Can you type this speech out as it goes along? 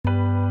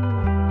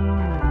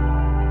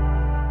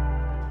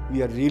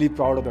We are really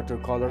proud of Dr.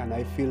 Coller, and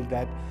I feel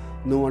that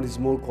no one is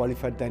more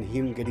qualified than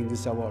him getting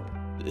this award.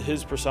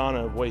 His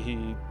persona, the way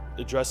he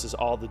addresses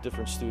all the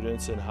different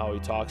students and how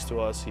he talks to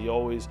us, he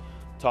always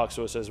talks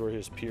to us as we're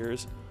his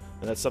peers,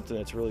 and that's something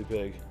that's really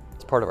big.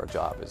 It's part of our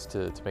job is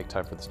to make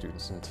time for the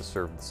students and to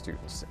serve the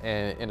students.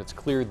 And it's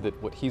clear that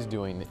what he's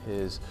doing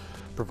is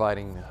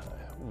providing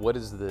what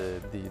is the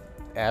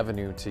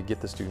avenue to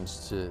get the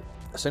students to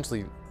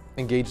essentially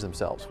engage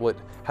themselves.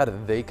 How do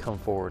they come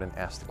forward and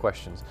ask the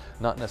questions?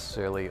 Not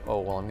necessarily, oh,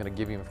 well, I'm going to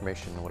give you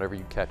information and whatever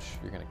you catch,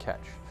 you're going to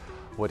catch.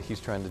 What he's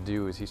trying to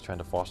do is he's trying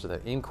to foster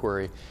that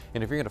inquiry.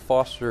 And if you're going to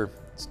foster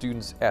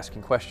students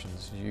asking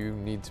questions, you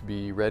need to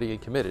be ready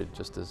and committed,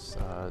 just as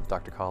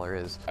Dr. Coller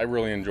is. I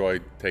really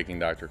enjoyed taking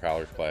Dr.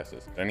 Coller's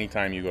classes.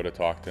 Anytime you go to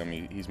talk to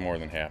him, he's more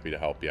than happy to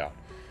help you out.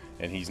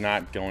 And he's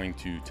not going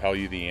to tell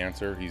you the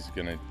answer, he's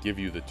going to give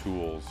you the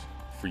tools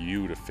for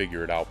you to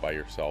figure it out by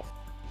yourself.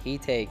 He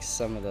takes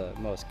some of the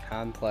most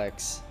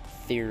complex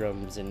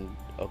theorems and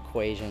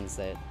equations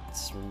that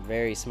some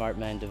very smart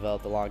men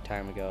developed a long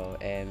time ago,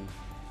 and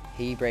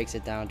he breaks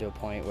it down to a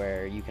point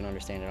where you can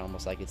understand it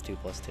almost like it's 2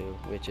 + 2,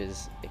 which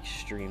is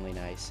extremely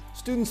nice.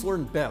 Students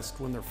learn best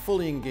when they're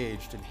fully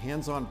engaged in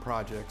hands-on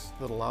projects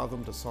that allow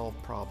them to solve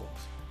problems.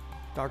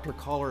 Dr.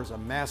 Coller is a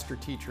master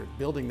teacher at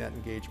building that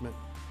engagement,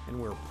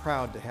 and we're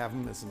proud to have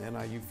him as an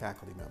NIU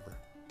faculty member.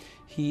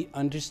 He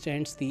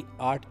understands the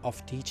art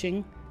of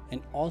teaching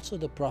and also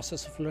the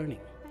process of learning.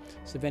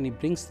 So when he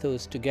brings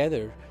those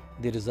together,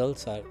 the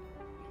results are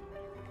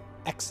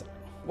excellent.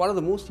 One of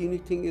the most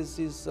unique things is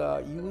his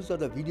use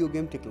of the video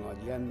game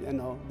technology, and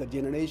the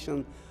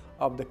generation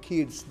of the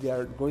kids, they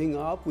are growing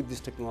up with this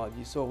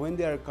technology. So when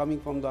they are coming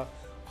from the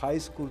high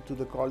school to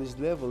the college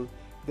level,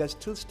 they're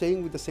still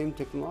staying with the same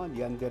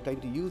technology, and they're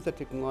trying to use the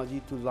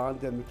technology to learn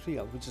their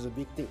material, which is a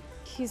big thing.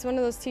 He's one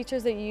of those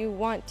teachers that you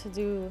want to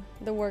do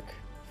the work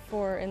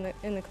for in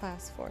the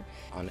class for.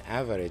 On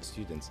average,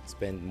 students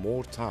spend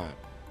more time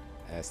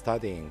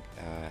studying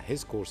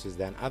his courses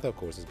than other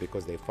courses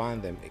because they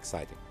find them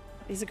exciting.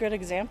 He's a good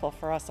example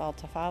for us all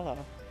to follow.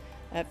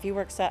 If he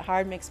works that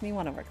hard, makes me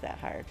want to work that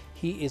hard.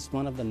 He is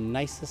one of the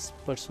nicest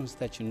persons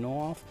that you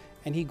know of,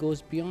 and he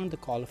goes beyond the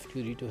call of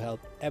duty to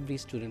help every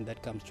student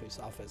that comes to his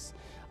office.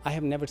 I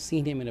have never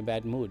seen him in a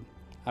bad mood.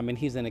 I mean,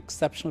 he's an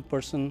exceptional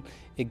person,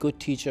 a good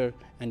teacher,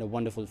 and a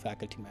wonderful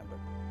faculty member.